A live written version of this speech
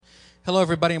Hello,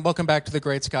 everybody, and welcome back to the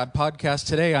Great Scott Podcast.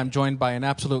 Today, I'm joined by an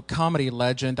absolute comedy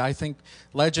legend. I think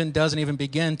legend doesn't even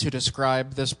begin to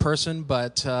describe this person,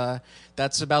 but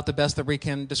that's about the best that we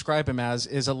can describe him as,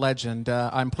 is a legend.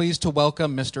 I'm pleased to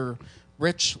welcome Mr.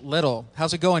 Rich Little.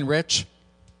 How's it going, Rich?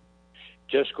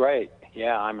 Just great.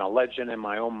 Yeah, I'm a legend in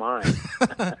my own mind.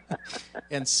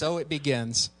 And so it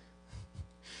begins.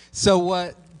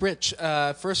 So, Rich,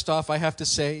 first off, I have to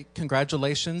say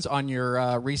congratulations on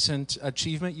your recent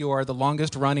achievement. You are the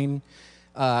longest-running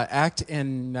act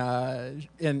in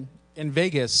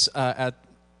Vegas at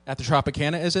the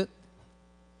Tropicana, is it?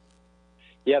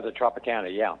 Yeah, the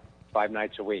Tropicana, yeah. 5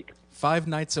 nights a week. 5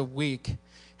 nights a week.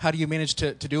 How do you manage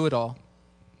to do it all?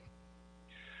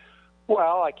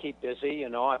 Well, I keep busy. You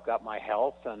know, I've got my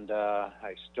health, and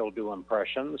I still do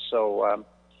impressions, so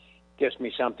gives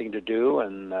me something to do,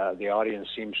 and the audience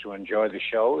seems to enjoy the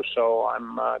show, so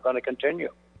I'm going to continue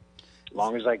as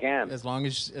long as I can. As long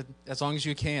as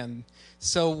you can.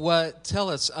 So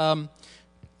tell us.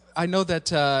 I know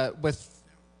that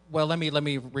let me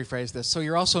rephrase this. So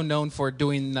you're also known for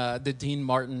doing the Dean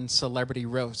Martin celebrity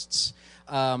roasts,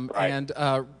 Right. And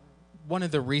one of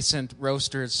the recent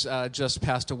roasters just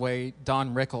passed away,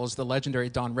 Don Rickles, the legendary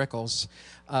Don Rickles.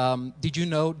 Did you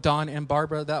know Don and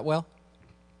Barbara that well?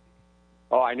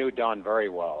 Oh, I knew Don very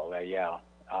well. Yeah,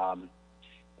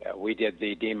 we did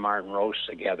the Dean Martin roast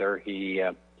together. He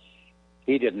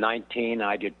did 19,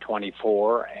 I did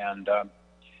 24, and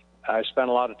I spent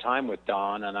a lot of time with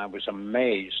Don, and I was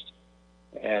amazed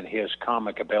at his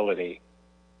comic ability.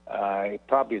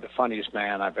 Probably the funniest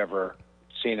man I've ever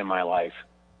seen in my life.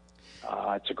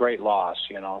 It's a great loss,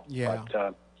 you know. Yeah.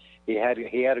 But he had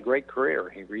a great career.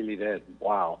 He really did.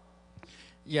 Wow.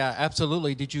 Yeah,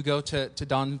 absolutely. Did you go to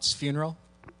Don's funeral?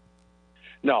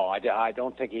 No, I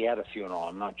don't think he had a funeral.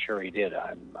 I'm not sure he did.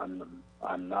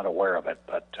 I'm not aware of it.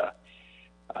 But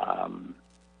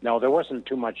no, there wasn't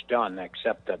too much done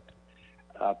except that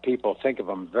people think of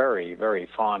him very, very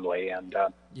fondly, and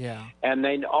and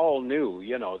they all knew,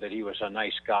 you know, that he was a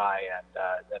nice guy and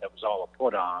that it was all a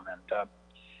put on,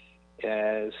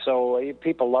 and so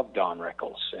people love Don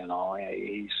Rickles. You know,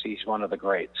 he's one of the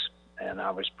greats. And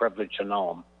I was privileged to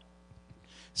know him.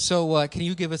 So can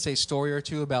you give us a story or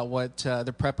two about what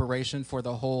the preparation for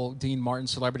the whole Dean Martin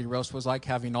celebrity roast was like,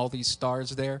 having all these stars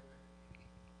there?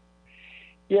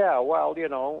 Yeah, well, you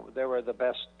know, they were the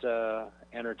best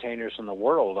entertainers in the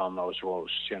world on those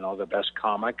roasts, you know, the best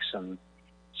comics and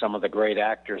some of the great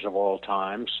actors of all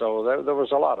time. So there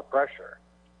was a lot of pressure.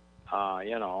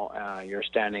 You know, you're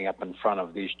standing up in front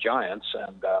of these giants,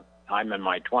 and I'm in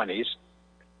my 20s.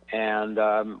 And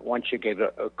once you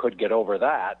could get over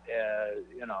that,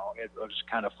 you know, it was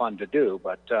kind of fun to do.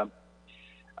 But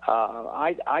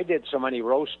I did so many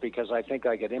roasts because I think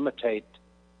I could imitate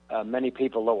many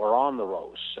people that were on the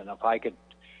roasts. And if I could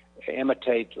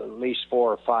imitate at least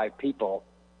 4 or 5 people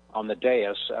on the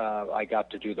dais, I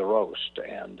got to do the roast.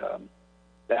 And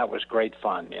that was great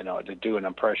fun, you know, to do an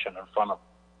impression in front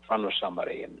of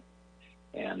somebody.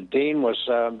 And Dean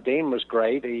was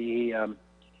great.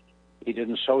 He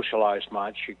didn't socialize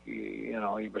much. You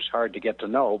know, he was hard to get to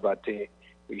know, but he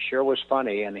sure was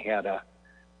funny, and he had a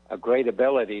great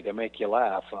ability to make you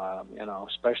laugh. You know,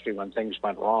 especially when things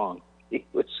went wrong. He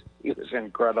was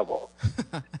incredible.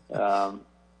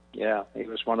 Yeah, he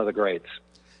was one of the greats.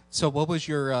 So, what was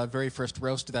your very first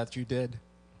roast that you did?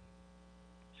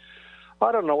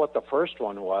 I don't know what the first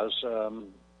one was.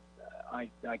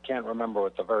 I can't remember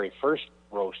what the very first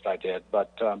roast I did,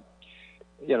 but.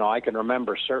 You know, I can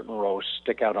remember certain roasts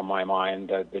stick out of my mind.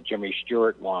 The Jimmy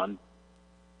Stewart one,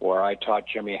 where I taught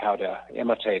Jimmy how to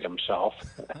imitate himself.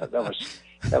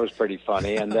 that was pretty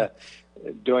funny. And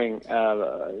doing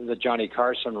the Johnny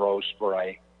Carson roast, where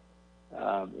I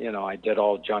did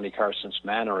all Johnny Carson's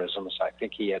mannerisms. I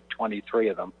think he had 23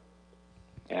 of them,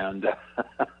 and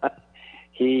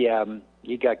he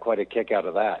got quite a kick out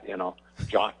of that. You know,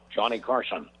 Johnny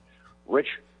Carson, Rich,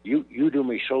 you do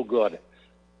me so good.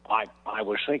 I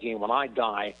was thinking when I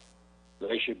die,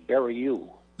 they should bury you.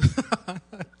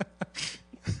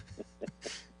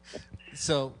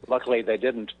 So luckily they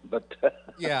didn't, but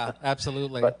yeah,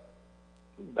 absolutely.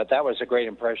 But that was a great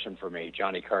impression for me,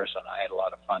 Johnny Carson. I had a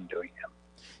lot of fun doing him.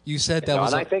 You said that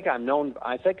was. And I think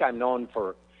I'm known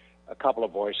for a couple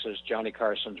of voices. Johnny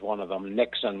Carson's one of them.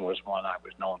 Nixon was one I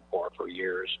was known for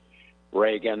years.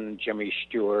 Reagan, Jimmy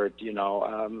Stewart. You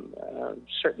know,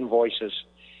 certain voices.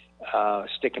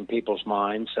 Stick in people's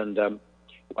minds, and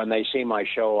when they see my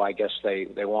show, I guess they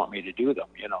want me to do them,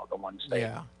 you know, the ones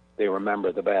they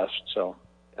remember the best, so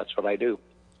that's what I do.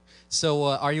 So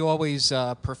are you always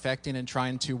perfecting and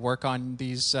trying to work on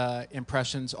these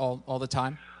impressions all the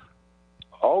time?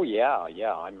 Oh yeah,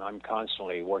 yeah. I'm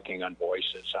constantly working on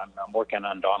voices. I'm working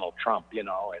on Donald Trump. You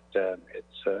know,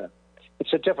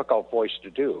 it's a difficult voice to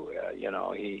do. You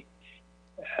know,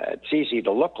 it's easy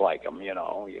to look like him. You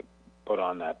know, you put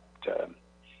on that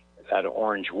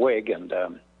orange wig and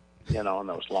you know, and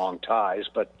those long ties.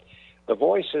 But the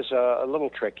voice is a little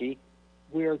tricky.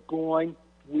 We are going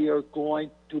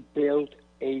to build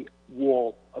a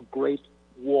wall, a great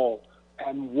wall,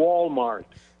 and Walmart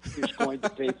is going to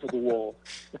pay for the wall.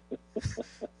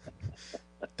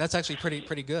 That's actually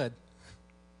pretty good.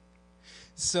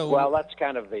 So well, that's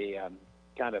kind of the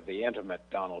intimate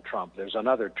Donald Trump. There's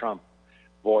another Trump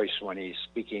voice when he's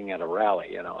speaking at a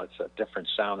rally. You know, it's a different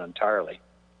sound entirely.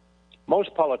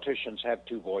 Most politicians have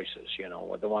two voices. You know,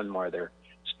 with the one where they're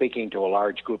speaking to a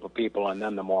large group of people, and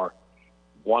then the more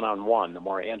one-on-one, the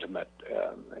more intimate,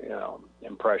 you know,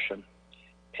 impression.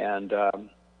 And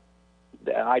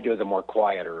I do the more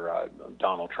quieter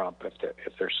Donald Trump,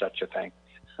 if there's such a thing.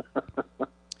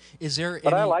 Is there?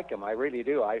 But I like him. I really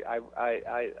do.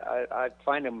 I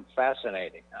find him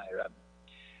fascinating.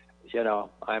 You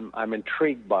know, I'm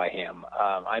intrigued by him.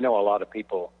 I know a lot of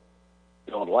people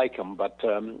don't like him, but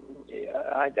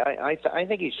I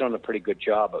think he's done a pretty good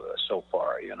job of it so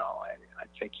far. You know, I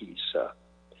think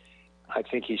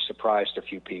he's surprised a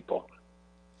few people.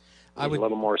 He's a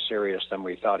little more serious than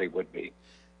we thought he would be.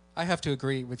 I have to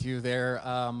agree with you there.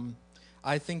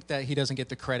 I think that he doesn't get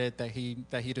the credit that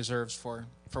he deserves for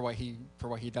what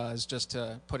he does. Just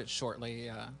to put it shortly,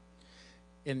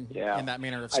 in that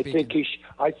manner of speaking.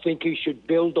 I think he should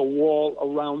build a wall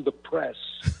around the press.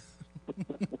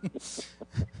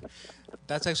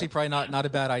 That's actually probably not a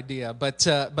bad idea. But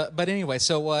anyway,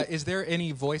 so is there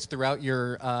any voice throughout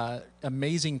your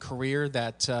amazing career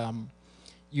that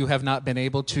you have not been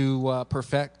able to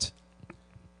perfect?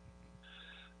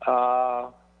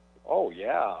 Oh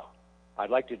yeah, I'd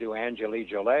like to do Angelique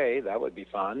Jolie. That would be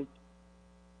fun.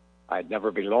 I'd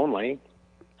never be lonely.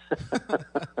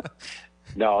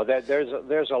 No,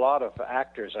 there's a lot of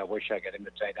actors I wish I could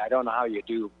imitate. I don't know how you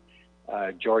do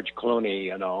George Clooney,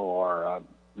 you know, or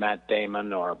Matt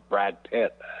Damon or Brad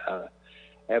Pitt.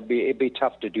 It'd be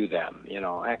tough to do them. You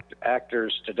know,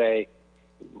 actors today,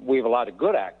 we have a lot of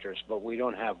good actors, but we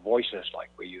don't have voices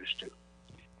like we used to.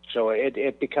 So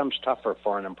it becomes tougher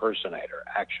for an impersonator,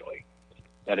 actually,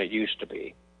 than it used to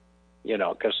be. You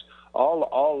know, because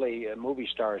all the movie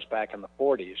stars back in the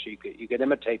 40s, you could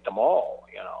imitate them all,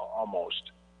 you know,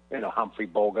 almost. You know, Humphrey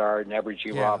Bogart, Everett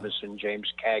G. Robinson,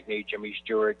 James Cagney, Jimmy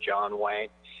Stewart, John Wayne.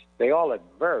 They all had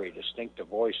very distinctive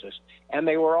voices, and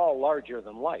they were all larger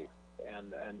than life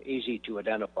and easy to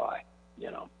identify,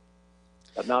 you know,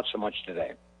 but not so much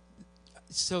today.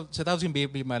 So that was going to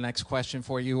be my next question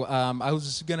for you. I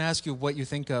was going to ask you what you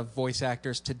think of voice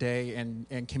actors today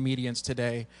and comedians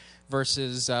today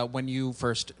versus when you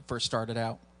first started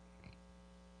out.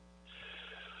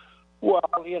 Well,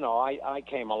 you know, I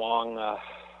came along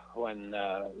when,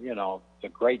 you know, the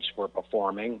greats were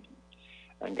performing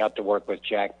and got to work with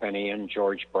Jack Benny and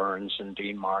George Burns and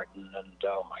Dean Martin and,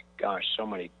 oh, my gosh, so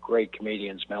many great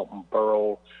comedians, Milton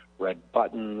Berle, Red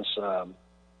Buttons.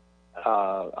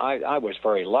 I was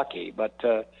very lucky, but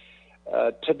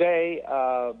today,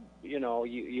 you know,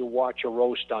 you watch a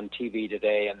roast on TV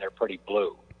today, and they're pretty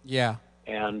blue. Yeah.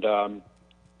 And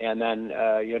then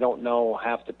you don't know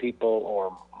half the people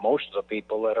or most of the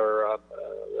people that are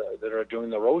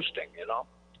doing the roasting. You know,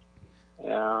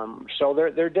 so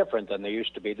they're different than they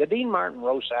used to be. The Dean Martin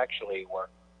roasts actually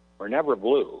were never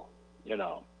blue. You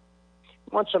know,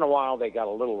 once in a while they got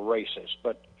a little racist,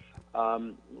 but.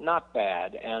 Not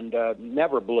bad, and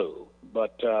never blue.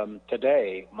 But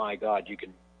today, my God, you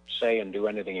can say and do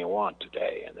anything you want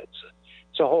today, and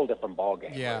it's a whole different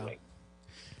ballgame. Yeah, really.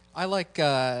 I like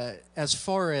as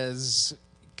far as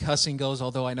cussing goes.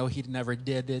 Although I know he never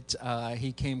did it,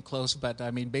 he came close. But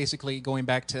I mean, basically, going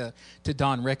back to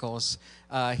Don Rickles,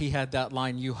 he had that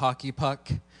line, "You hockey puck,"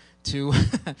 to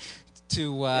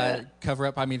cover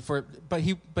up. I mean, but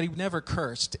he never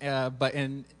cursed.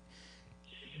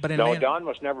 Don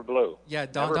was never blue. Yeah,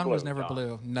 Don was never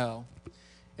blue. No,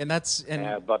 and that's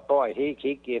but boy, he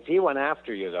if he went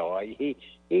after you though,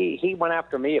 he went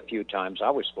after me a few times. I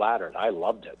was flattered. I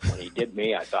loved it when he did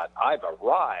me. I thought, I've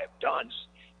arrived. Don's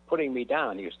putting me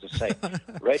down. He used to say,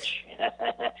 Rich,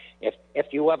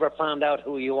 if you ever found out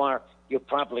who you are, you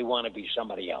probably want to be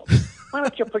somebody else. Why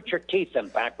don't you put your teeth in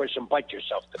backwards and bite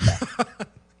yourself to death?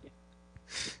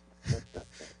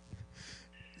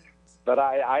 But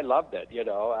I loved it, you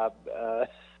know,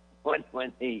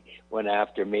 when he went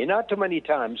after me. Not too many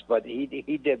times, but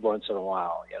he did once in a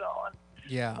while, you know. And,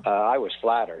 I was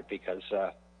flattered because,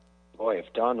 boy,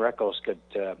 if Don Rickles could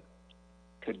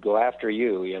could go after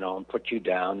you, and put you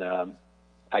down,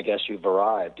 I guess you've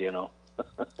arrived,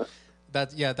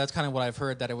 That's kind of what I've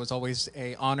heard, that it was always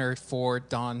a honor for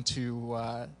Don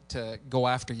to go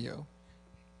after you.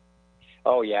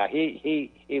 Oh yeah,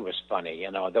 he was funny,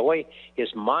 the way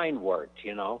his mind worked,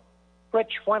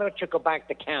 Rich, why don't you go back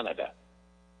to Canada?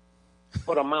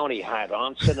 Put a Mountie hat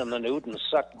on, sit in the nude, and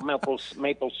suck maple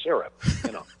syrup,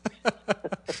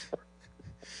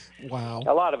 Wow.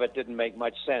 A lot of it didn't make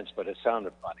much sense, but it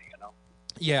sounded funny,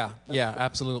 Yeah,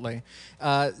 absolutely.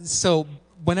 So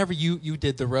whenever you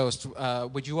did the roast,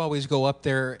 would you always go up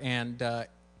there and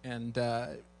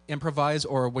improvise,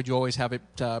 or would you always have it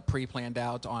pre-planned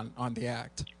out on the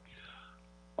act?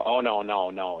 Oh no!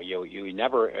 You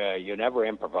never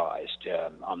improvised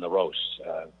on the roast.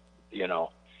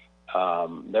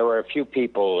 There were a few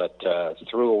people that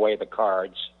threw away the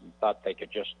cards and thought they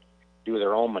could just do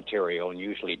their own material, and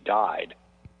usually died.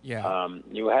 Yeah.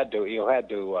 You had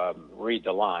to read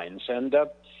the lines, and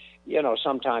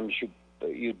sometimes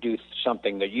you do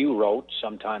something that you wrote,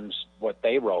 sometimes what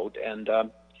they wrote, and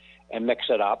mix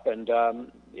it up, and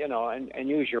and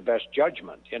use your best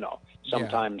judgment.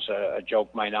 Sometimes a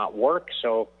joke might not work,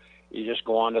 so you just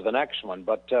go on to the next one.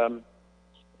 But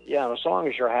as long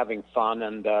as you're having fun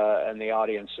and the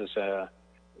audience is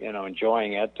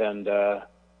enjoying it, and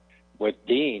with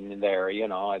Dean there,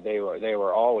 they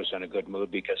were always in a good mood,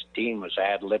 because Dean was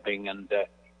ad-libbing, and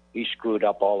he screwed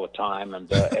up all the time,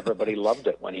 and everybody loved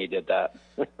it when he did that.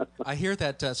 I hear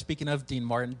that, speaking of Dean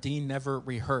Martin, Dean never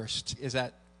rehearsed. Is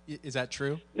that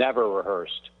true? Never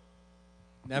rehearsed.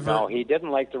 Never? No, he didn't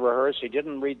like to rehearse. He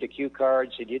didn't read the cue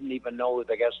cards. He didn't even know who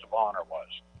the guest of honor was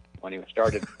when he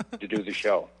started to do the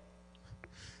show.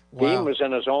 Wow. Dean was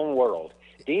in his own world.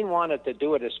 Dean wanted to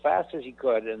do it as fast as he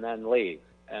could and then leave.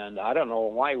 And I don't know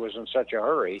why he was in such a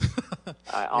hurry.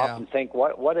 I often think,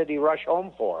 what did he rush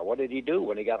home for? What did he do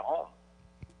when he got home?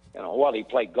 Well, he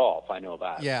played golf. I know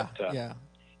that. Yeah,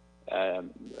 but,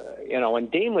 when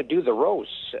Dean would do the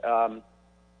roasts,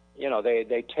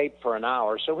 they taped for an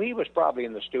hour, so he was probably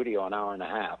in the studio an hour and a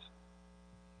half,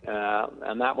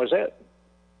 and that was it.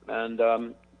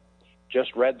 And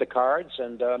just read the cards,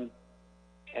 and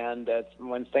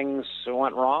when things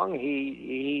went wrong,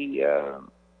 he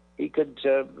could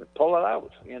pull it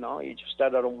out. He just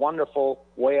had a wonderful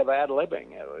way of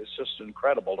ad-libbing. It was just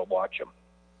incredible to watch him.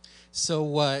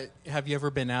 So have you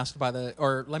ever been asked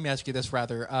or let me ask you this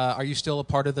rather, are you still a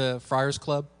part of the Friars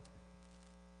Club?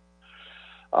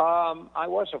 I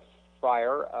was a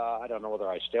friar. I don't know whether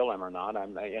I still am or not.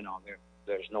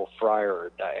 There's no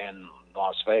friar in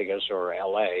Las Vegas or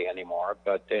L.A. anymore,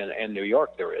 but in New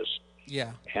York there is.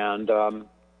 Yeah. And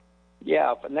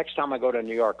next time I go to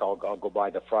New York, I'll go by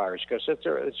the Friars, because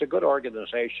it's a good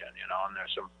organization, and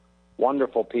there's some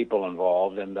wonderful people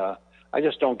involved, and I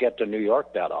just don't get to New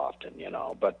York that often,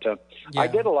 But I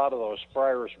did a lot of those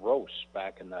Friars roasts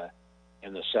back in the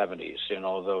 70s,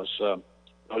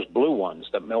 those blue ones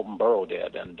that Milton Berle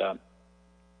did, and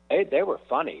they were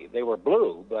funny. They were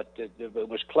blue, but it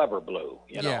was clever blue.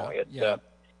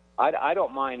 I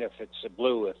don't mind if it's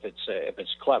blue if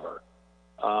it's clever,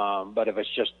 but if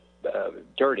it's just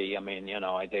dirty,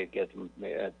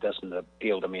 it doesn't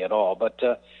appeal to me at all. But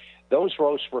those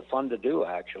roasts were fun to do,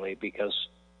 actually, because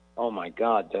oh my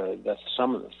God,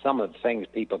 some of the things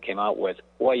people came out with.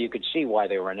 Well, you could see why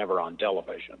they were never on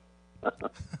television.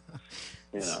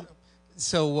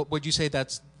 So would you say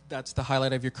that's the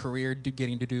highlight of your career,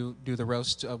 getting to do the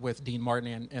roast with Dean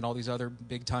Martin and all these other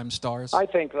big time stars? I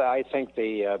think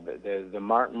the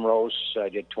Martin roasts, I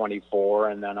did 24,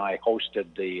 and then I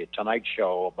hosted the Tonight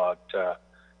Show about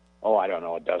I don't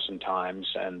know, a dozen times,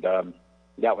 and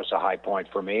that was a high point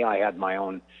for me. I had my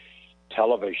own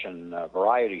television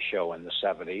variety show in the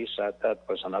 70s. That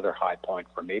was another high point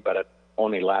for me, but it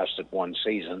only lasted one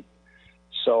season.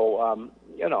 So,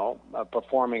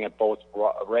 performing at both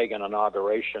Reagan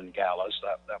inauguration galas,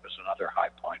 that was another high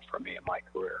point for me in my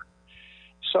career.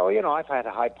 So, I've had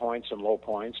high points and low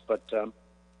points, but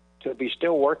to be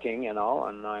still working, and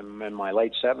I'm in my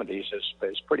late 70s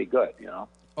is pretty good,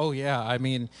 Oh, yeah.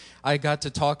 I got to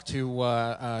talk to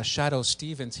Shadoe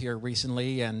Stevens here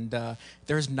recently, and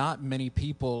there's not many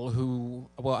people who,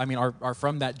 are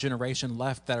from that generation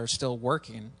left that are still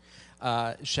working.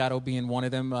 Shadoe being one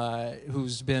of them,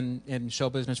 who's been in show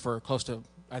business for close to,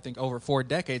 I think, over 4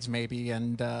 decades maybe,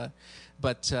 and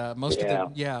but most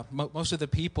of the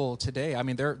people today,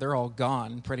 they're all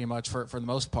gone pretty much for the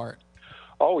most part.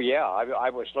 Oh yeah, I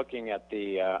was looking at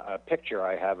the picture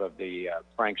I have of the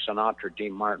Frank Sinatra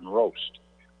Dean Martin roast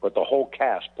with the whole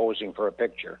cast posing for a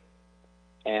picture,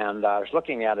 and I was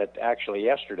looking at it actually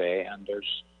yesterday, and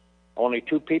there's only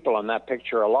 2 people in that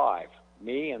picture alive.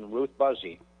 Me and Ruth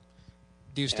Buzzy.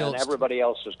 Do you still? And everybody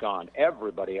else is gone.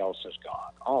 Everybody else is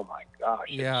gone. Oh my gosh!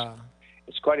 Yeah.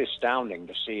 It's quite astounding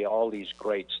to see all these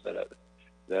greats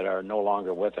that are no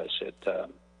longer with us.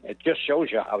 It just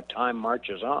shows you how time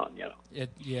marches on.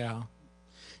 Yeah.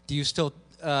 Do you still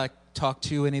talk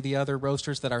to any of the other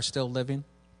roasters that are still living?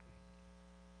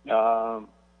 No.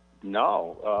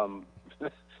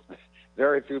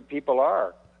 Very few people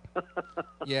are.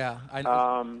 Yeah, I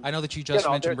know that you just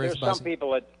mentioned Ruth Buzzy.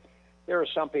 There are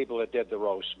some people that did the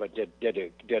roast, but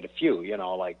did a few.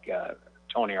 Like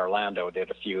Tony Orlando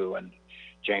did a few, and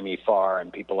Jamie Farr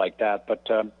and people like that. But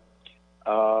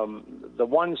the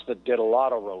ones that did a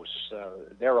lot of roasts,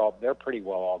 they're pretty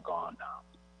well all gone now.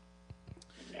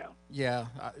 Yeah,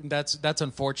 that's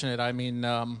unfortunate. I mean,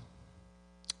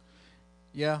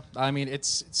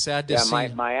 it's sad to see.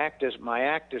 Yeah, my act is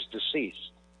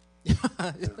deceased.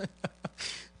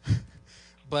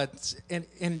 But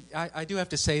and I do have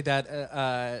to say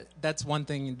that that's one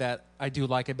thing that I do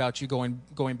like about you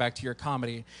going back to your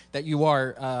comedy, that you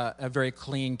are a very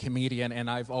clean comedian, and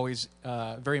I've always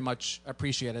very much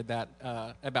appreciated that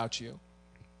about you.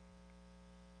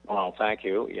 Well, thank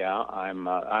you. Yeah,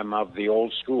 I'm of the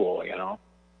old school.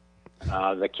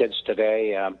 The kids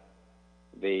today,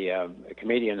 the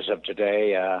comedians of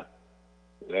today,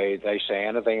 they say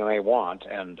anything they want,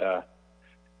 and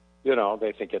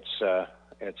they think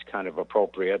it's kind of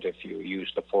appropriate if you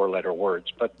use the four-letter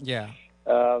words. But yeah,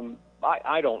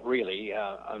 I don't really,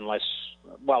 unless,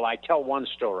 well, I tell one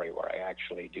story where I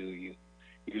actually do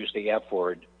use the F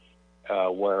word,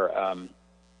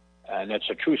 and it's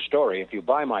a true story. If you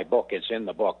buy my book, it's in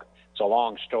the book. It's a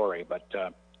long story, but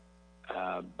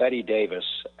Betty Davis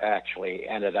actually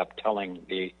ended up telling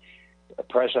the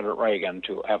President Reagan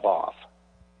to F off.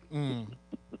 Mm.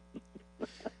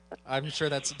 I'm sure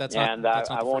that's and not.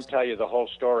 And I won't tell you the whole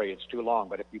story; it's too long.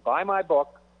 But if you buy my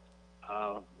book,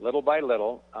 little by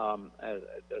little,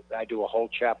 I do a whole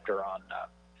chapter on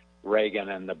Reagan,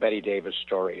 and the Betty Davis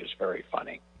story is very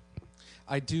funny.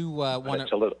 I do want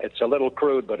to. It's a little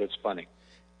crude, but it's funny.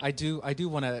 I do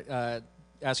want to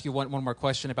ask you one more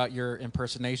question about your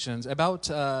impersonations. About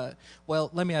well,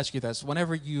 let me ask you this: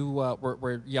 whenever you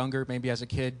were younger, maybe as a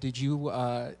kid, did you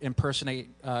impersonate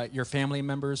your family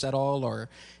members at all, or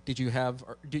did you have?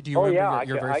 Do you remember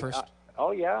your very first?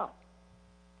 Oh yeah,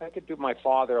 I could do my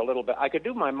father a little bit. I could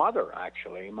do my mother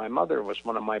actually. My mother was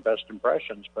one of my best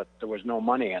impressions, but there was no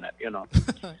money in it,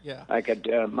 Yeah. I could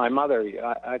my mother.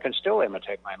 I can still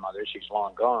imitate my mother. She's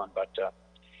long gone, but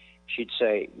she'd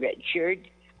say, "Richard,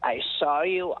 I saw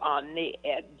you on the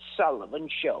Ed Sullivan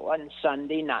Show on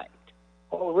Sunday night."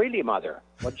 "Oh, really, Mother?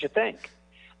 What'd you think?"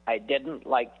 "I didn't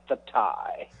like the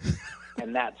tie,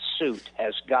 and that suit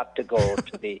has got to go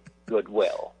to the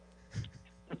Goodwill."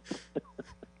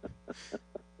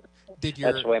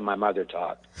 That's the way my mother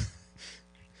talked.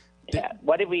 Yeah.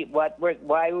 Why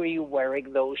were you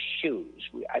wearing those shoes?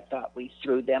 I thought we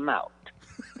threw them out.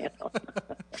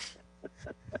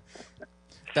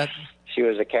 She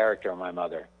was a character, my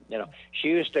mother. She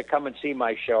used to come and see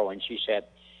my show, and she said,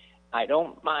 "I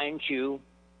don't mind you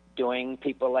doing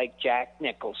people like Jack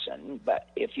Nicholson, but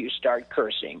if you start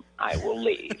cursing, I will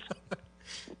leave."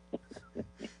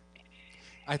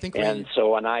 I think. And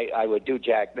so when I would do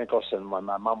Jack Nicholson, when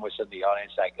my mom was in the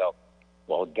audience, I'd go,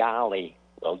 "Well, golly,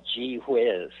 well, gee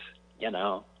whiz,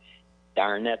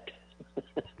 darn it."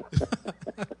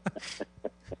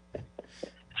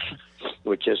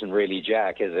 Which isn't really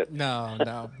Jack, is it?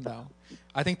 No.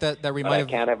 I think that we but might I have.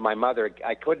 Can't have my mother.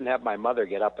 I couldn't have my mother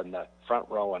get up in the front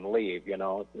row and leave.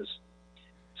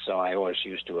 So I always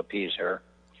used to appease her.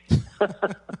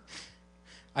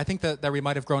 I think that we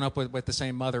might have grown up with the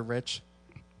same mother, Rich.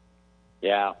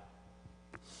 Yeah.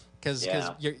 Because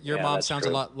your mom sounds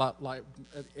true. a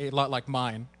lot like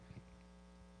mine.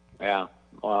 Yeah.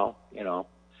 Well,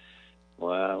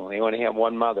 we only have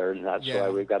one mother, and that's why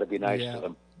we've got to be nice to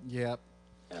them. Yep.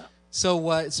 Yeah.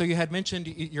 So you had mentioned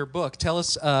your book. Tell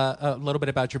us a little bit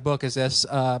about your book. Is this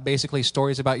basically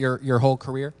stories about your whole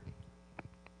career?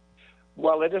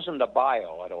 Well, it isn't a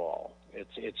bio at all.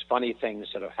 It's funny things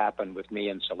that have happened with me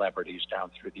and celebrities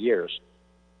down through the years.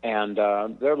 And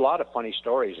there are a lot of funny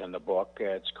stories in the book.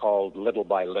 It's called Little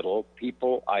by Little,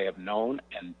 People I Have Known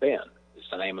and Been is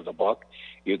the name of the book.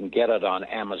 You can get it on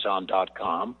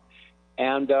Amazon.com.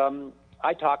 And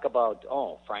I talk about,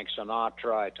 Frank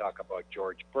Sinatra. I talk about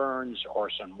George Burns,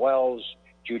 Orson Welles,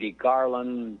 Judy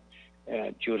Garland,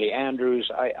 Julie Andrews.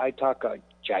 I talk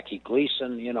Jackie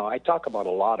Gleason. I talk about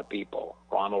a lot of people,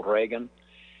 Ronald Reagan.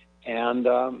 And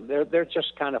they're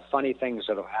just kind of funny things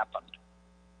that have happened.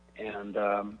 And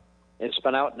it's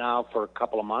been out now for a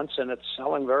couple of months, and it's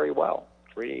selling very well.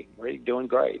 really doing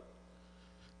great.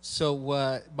 So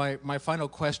my final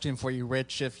question for you,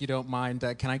 Rich, if you don't mind,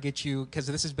 can I get you, because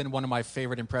this has been one of my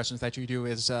favorite impressions that you do,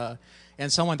 is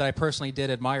and someone that I personally did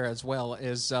admire as well,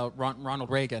 is Ronald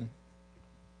Reagan.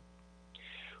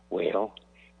 Well,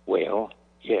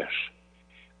 yes,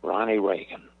 Ronnie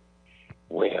Reagan.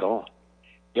 Well,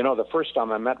 the first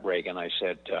time I met Reagan, I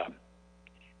said,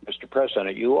 Mr.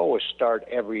 President, you always start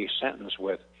every sentence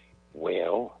with,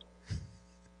 well.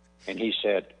 And he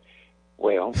said,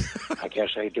 well, I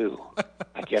guess I do.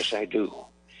 I guess I do.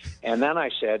 And then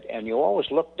I said, and you always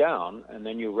look down, and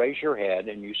then you raise your head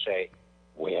and you say,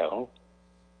 well,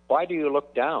 why do you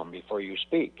look down before you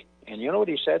speak? And you know what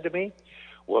he said to me?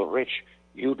 Well, Rich,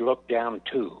 you'd look down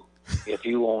too if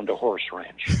you owned a horse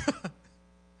ranch.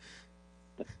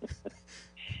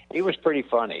 He was pretty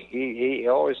funny. He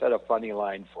always had a funny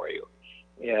line for you.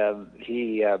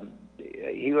 He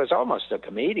was almost a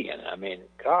comedian. I mean,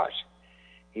 gosh,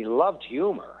 he loved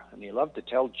humor and he loved to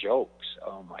tell jokes.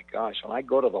 Oh my gosh! When I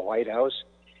go to the White House,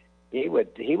 he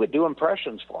would do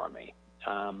impressions for me.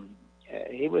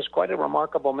 He was quite a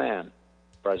remarkable man,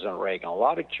 President Reagan. A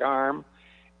lot of charm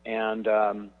and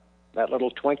that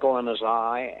little twinkle in his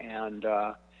eye, and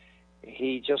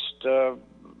he just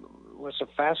was a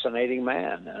fascinating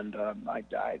man, and I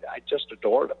just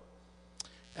adored him.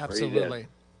 Absolutely.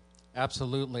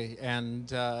 Absolutely.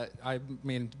 And I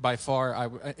mean, by far,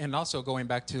 and also going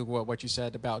back to what you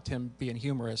said about him being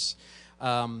humorous,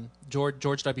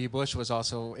 George W. Bush is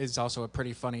also a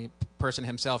pretty funny person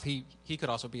himself. He could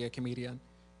also be a comedian.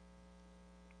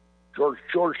 George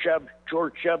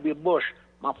W. Bush,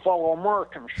 my fellow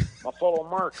Americans.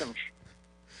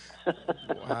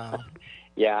 Wow.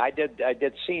 Yeah, I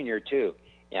did senior too.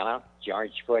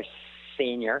 George Bush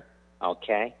Senior.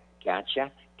 Okay,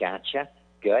 gotcha.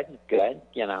 Good.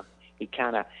 He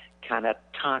kind of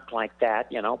talked like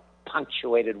that.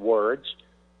 Punctuated words,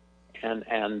 and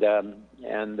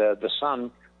the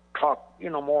son talked,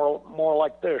 more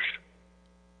like this.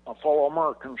 My fellow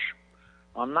Americans,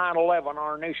 on 9/11,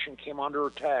 our nation came under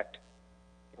attack.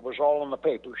 It was all in the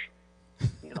papers.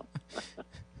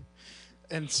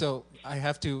 And so I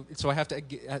have to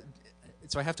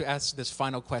ask this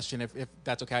final question, if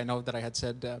that's okay. I know that I had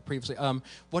said previously.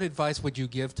 What advice would you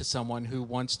give to someone who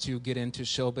wants to get into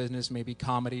show business, maybe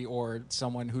comedy, or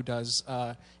someone who does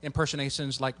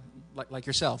impersonations like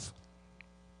yourself?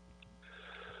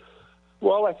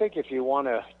 Well, I think if you want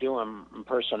to do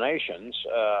impersonations,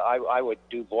 I would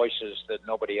do voices that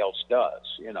nobody else does.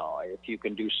 If you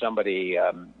can do somebody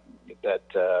that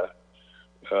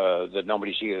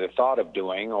nobody's either thought of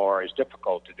doing or is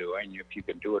difficult to do, and if you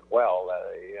can do it well,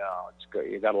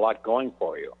 you got a lot going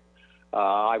for you.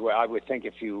 I would think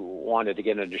if you wanted to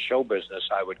get into show business,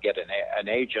 I would get an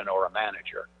agent or a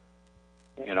manager,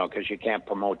 because you can't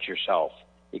promote yourself.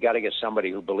 You got to get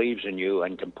somebody who believes in you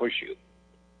and can push you,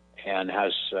 and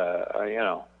has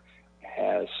a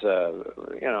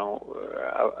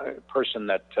person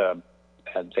that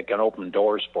can open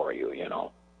doors for you.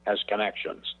 Has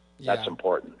connections. That's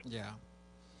important. Yeah.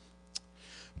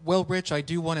 Well, Rich, I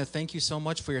do want to thank you so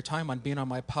much for your time on being on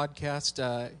my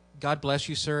podcast. God bless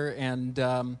you, sir, and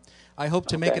I hope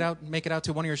to make it out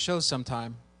to one of your shows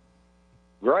sometime.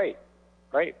 Great.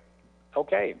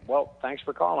 Okay. Well, thanks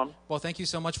for calling. Well, thank you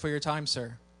so much for your time,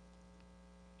 sir.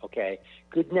 Okay.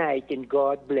 Good night and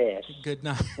God bless. Good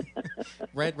night.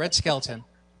 Red Skelton.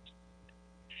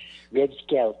 Red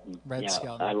Skelton.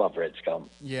 Skelton. I love Red Skelton.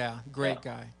 Yeah, great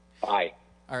guy. Bye.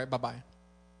 All right, bye-bye.